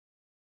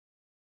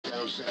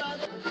This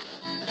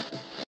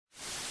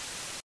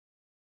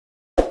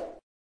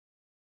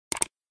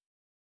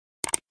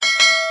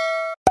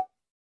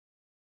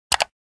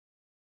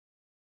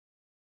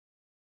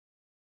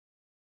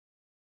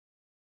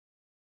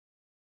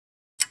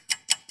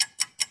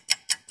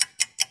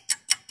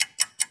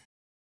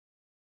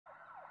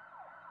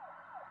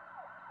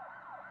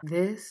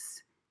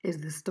is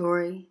the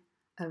story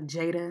of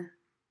Jada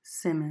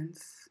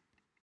Simmons.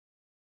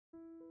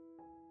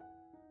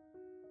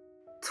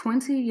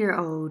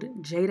 20-year-old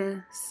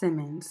Jada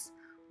Simmons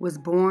was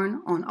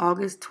born on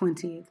August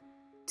 20th,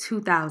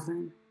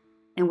 2000,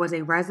 and was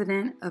a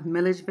resident of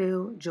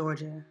Milledgeville,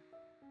 Georgia.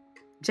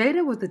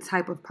 Jada was the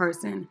type of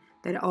person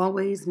that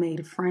always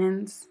made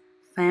friends,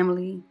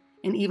 family,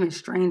 and even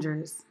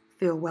strangers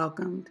feel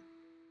welcomed.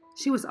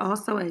 She was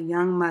also a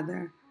young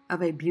mother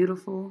of a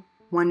beautiful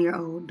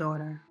 1-year-old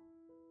daughter.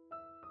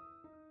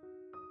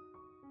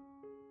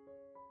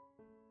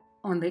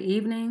 On the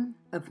evening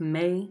of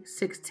May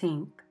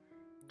 16th,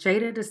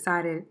 Jada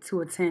decided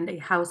to attend a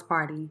house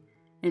party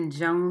in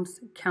Jones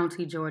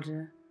County,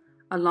 Georgia,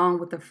 along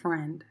with a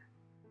friend.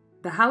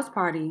 The house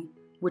party,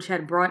 which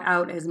had brought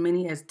out as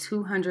many as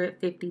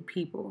 250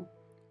 people,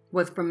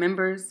 was for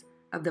members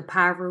of the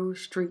Piru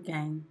Street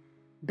Gang,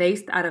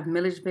 based out of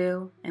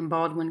Milledgeville and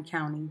Baldwin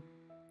County.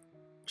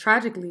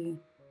 Tragically,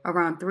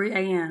 around 3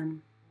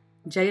 a.m.,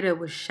 Jada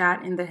was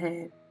shot in the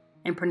head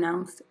and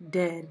pronounced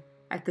dead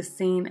at the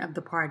scene of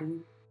the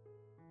party.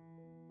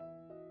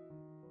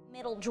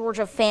 Middle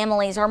Georgia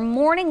families are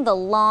mourning the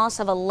loss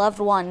of a loved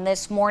one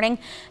this morning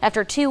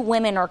after 2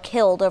 women are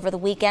killed over the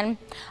weekend.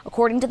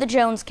 According to the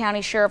Jones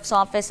County Sheriff's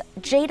Office,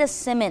 Jada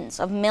Simmons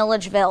of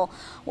Milledgeville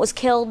was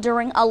killed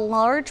during a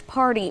large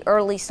party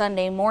early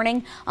Sunday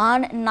morning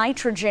on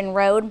Nitrogen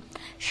Road.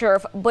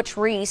 Sheriff Butch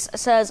Reese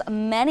says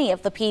many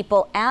of the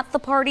people at the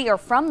party are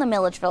from the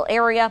Milledgeville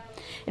area.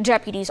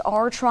 Deputies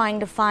are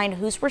trying to find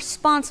who's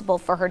responsible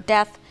for her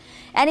death.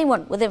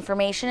 Anyone with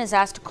information is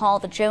asked to call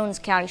the Jones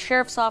County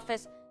Sheriff's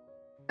Office.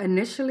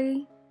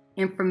 Initially,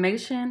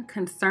 information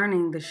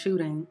concerning the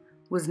shooting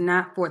was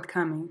not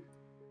forthcoming.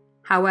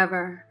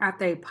 However,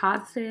 after a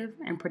positive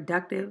and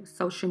productive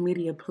social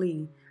media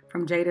plea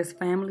from Jada's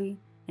family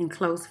and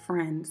close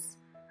friends,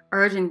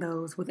 urging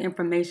those with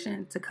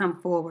information to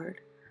come forward,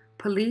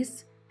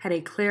 police had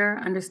a clear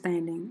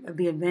understanding of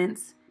the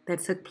events that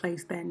took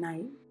place that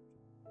night.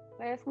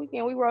 Last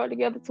weekend, we rode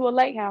together to a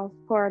lake house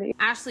party.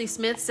 Ashley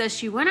Smith says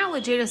she went out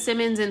with Jada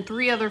Simmons and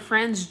 3 other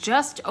friends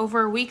just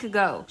over a week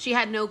ago. She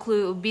had no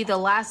clue it would be the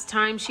last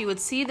time she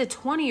would see the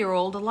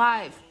 20-year-old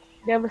alive.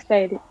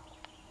 Devastated.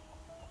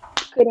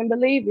 Couldn't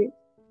believe it.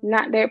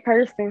 Not that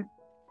person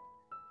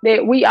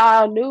that we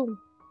all knew.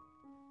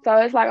 So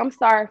it's like, I'm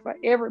sorry for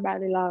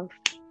everybody lost.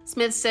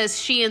 Smith says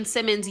she and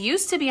Simmons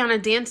used to be on a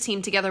dance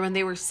team together when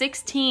they were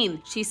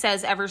 16. She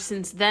says ever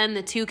since then,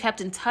 the two kept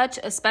in touch,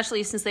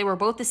 especially since they were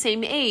both the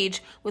same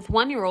age with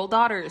 1-year-old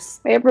daughters.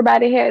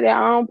 Everybody had their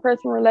own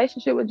personal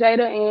relationship with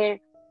Jada, and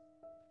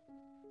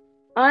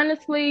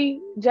honestly,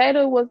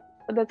 Jada was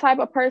the type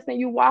of person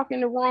you walk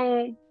in the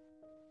room,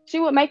 she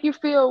would make you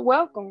feel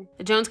welcome.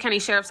 The Jones County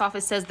Sheriff's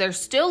Office says they're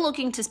still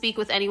looking to speak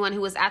with anyone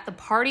who was at the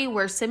party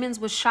where Simmons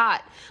was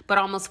shot. But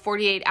almost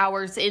 48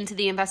 hours into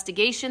the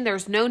investigation,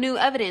 there's no new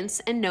evidence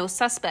and no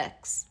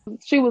suspects.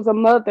 She was a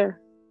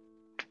mother.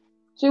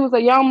 She was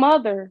a young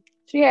mother.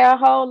 She had her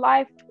whole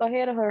life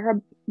ahead of her,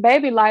 her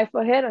baby life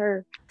ahead of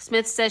her.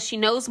 Smith says she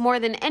knows more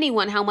than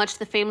anyone how much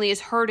the family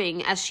is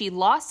hurting as she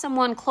lost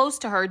someone close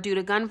to her due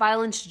to gun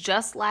violence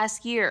just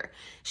last year.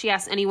 She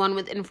asks anyone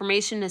with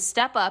information to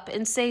step up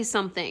and say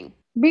something.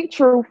 Be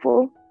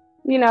truthful.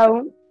 You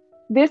know,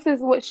 this is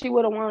what she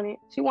would have wanted.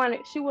 She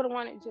would have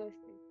wanted justice.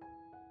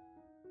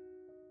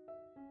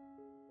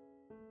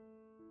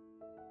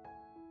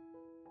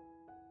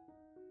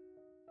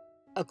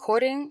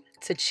 According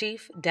to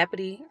Chief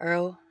Deputy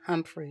Earl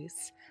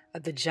Humphreys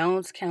of the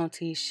Jones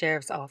County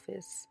Sheriff's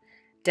Office,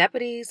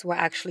 deputies were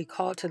actually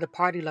called to the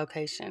party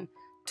location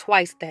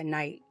twice that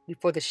night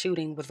before the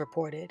shooting was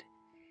reported.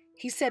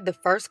 He said the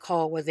first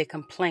call was a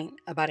complaint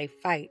about a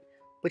fight,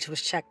 which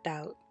was checked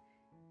out.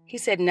 He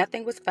said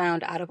nothing was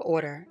found out of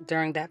order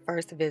during that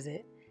first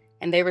visit,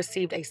 and they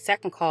received a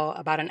second call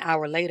about an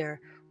hour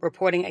later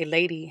reporting a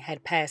lady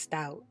had passed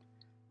out.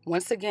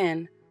 Once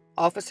again,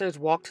 officers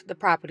walked the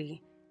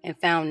property and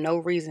found no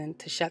reason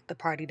to shut the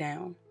party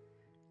down.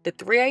 The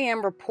 3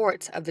 a.m.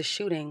 report of the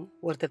shooting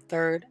was the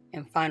third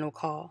and final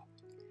call.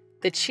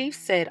 The chief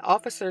said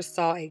officers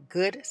saw a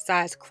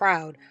good-sized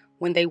crowd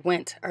when they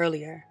went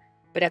earlier,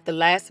 but at the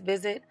last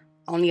visit,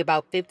 only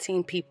about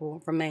 15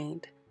 people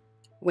remained.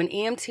 When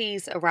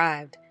EMTs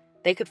arrived,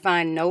 they could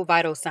find no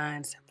vital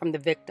signs from the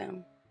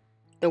victim.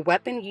 The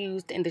weapon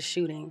used in the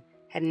shooting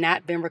had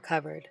not been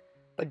recovered,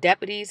 but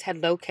deputies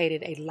had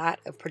located a lot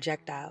of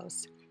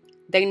projectiles.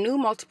 They knew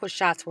multiple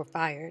shots were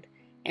fired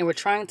and were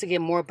trying to get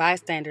more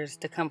bystanders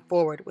to come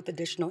forward with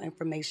additional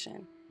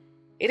information.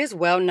 It is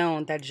well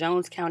known that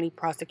Jones County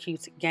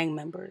prosecutes gang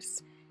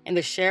members, and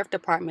the Sheriff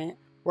Department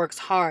works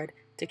hard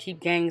to keep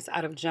gangs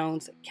out of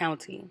Jones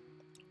County.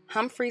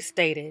 Humphrey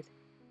stated,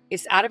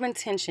 It's out of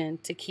intention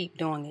to keep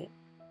doing it.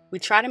 We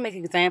try to make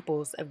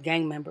examples of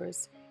gang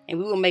members, and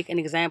we will make an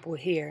example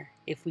here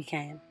if we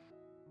can.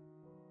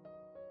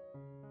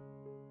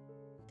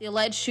 The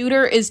alleged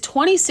shooter is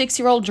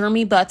 26-year-old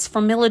Jeremy Butts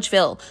from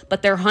Milledgeville,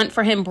 but their hunt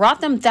for him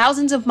brought them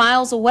thousands of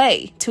miles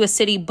away to a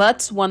city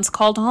Butts once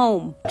called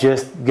home.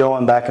 Just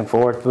going back and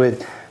forth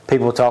with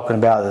people talking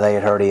about that they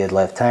had heard he had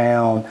left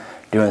town,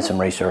 doing some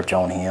research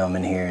on him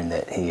and hearing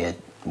that he had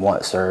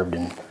once served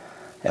in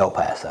El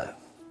Paso,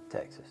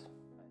 Texas.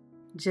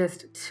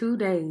 Just 2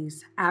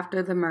 days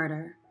after the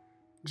murder,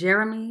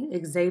 Jeremy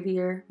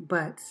Xavier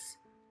Butts,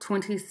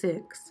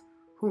 26,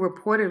 who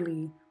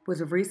reportedly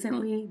was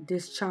recently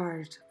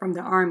discharged from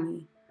the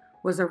Army,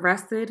 was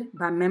arrested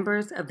by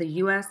members of the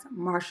U.S.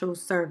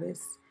 Marshals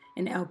Service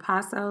in El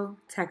Paso,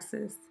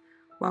 Texas,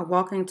 while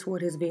walking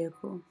toward his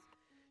vehicle.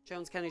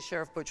 Jones County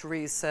Sheriff Butch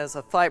Reese says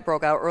a fight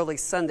broke out early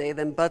Sunday,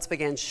 then Butts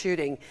began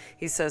shooting.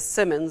 He says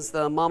Simmons,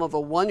 the mom of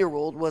a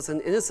 1-year-old, was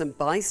an innocent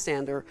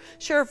bystander.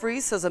 Sheriff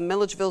Reese says a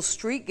Milledgeville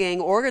street gang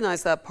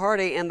organized that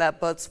party and that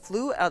Butts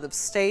flew out of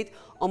state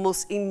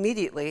almost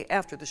immediately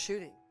after the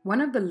shooting. One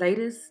of the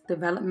latest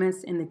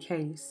developments in the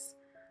case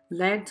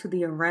led to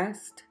the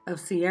arrest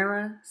of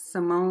Sierra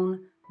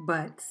Simone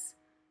Butts,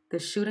 the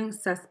shooting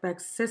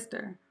suspect's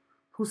sister,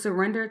 who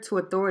surrendered to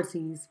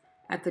authorities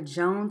at the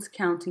Jones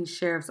County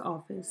Sheriff's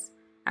Office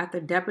after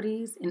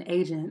deputies and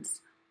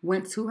agents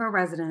went to her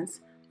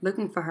residence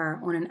looking for her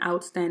on an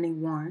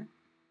outstanding warrant.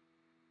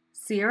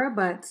 Sierra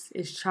Butts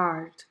is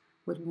charged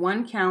with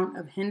 1 count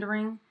of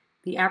hindering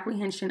the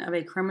apprehension of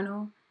a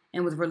criminal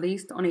and was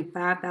released on a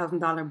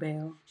 $5,000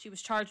 bail. She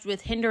was charged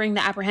with hindering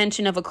the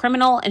apprehension of a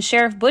criminal, and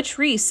Sheriff Butch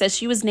Reese says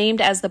she was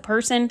named as the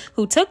person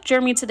who took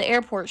Jeremy to the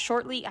airport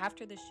shortly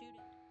after the shooting.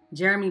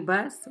 Jeremy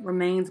Butts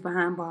remains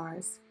behind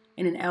bars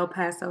in an El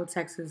Paso,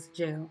 Texas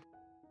jail.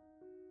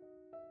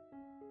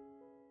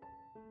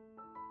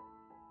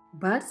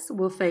 Butts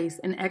will face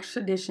an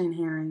extradition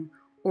hearing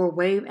or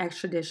waive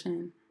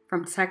extradition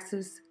from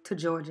Texas to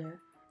Georgia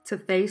to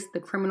face the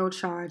criminal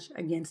charge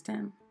against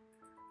him.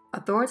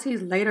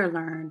 Authorities later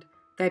learned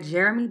that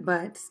Jeremy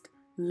Butts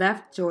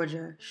left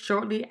Georgia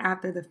shortly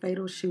after the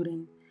fatal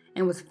shooting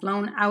and was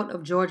flown out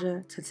of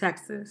Georgia to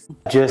Texas.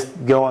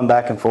 Just going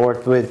back and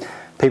forth with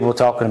people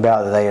talking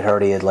about that they had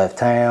heard he had left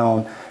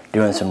town,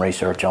 doing some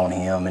research on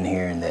him and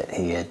hearing that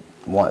he had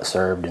once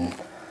served in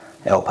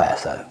El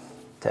Paso,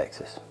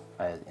 Texas,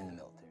 in the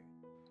military.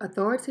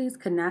 Authorities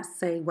could not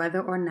say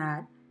whether or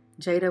not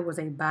Jada was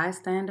a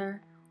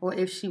bystander or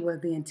if she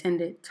was the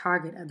intended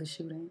target of the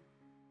shooting.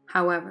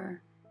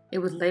 However, it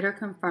was later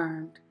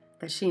confirmed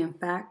that she in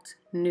fact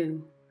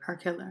knew her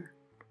killer.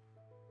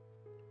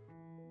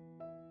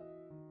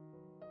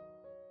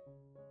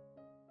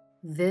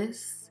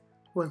 This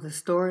was the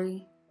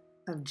story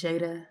of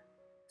Jada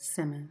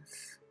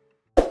Simmons.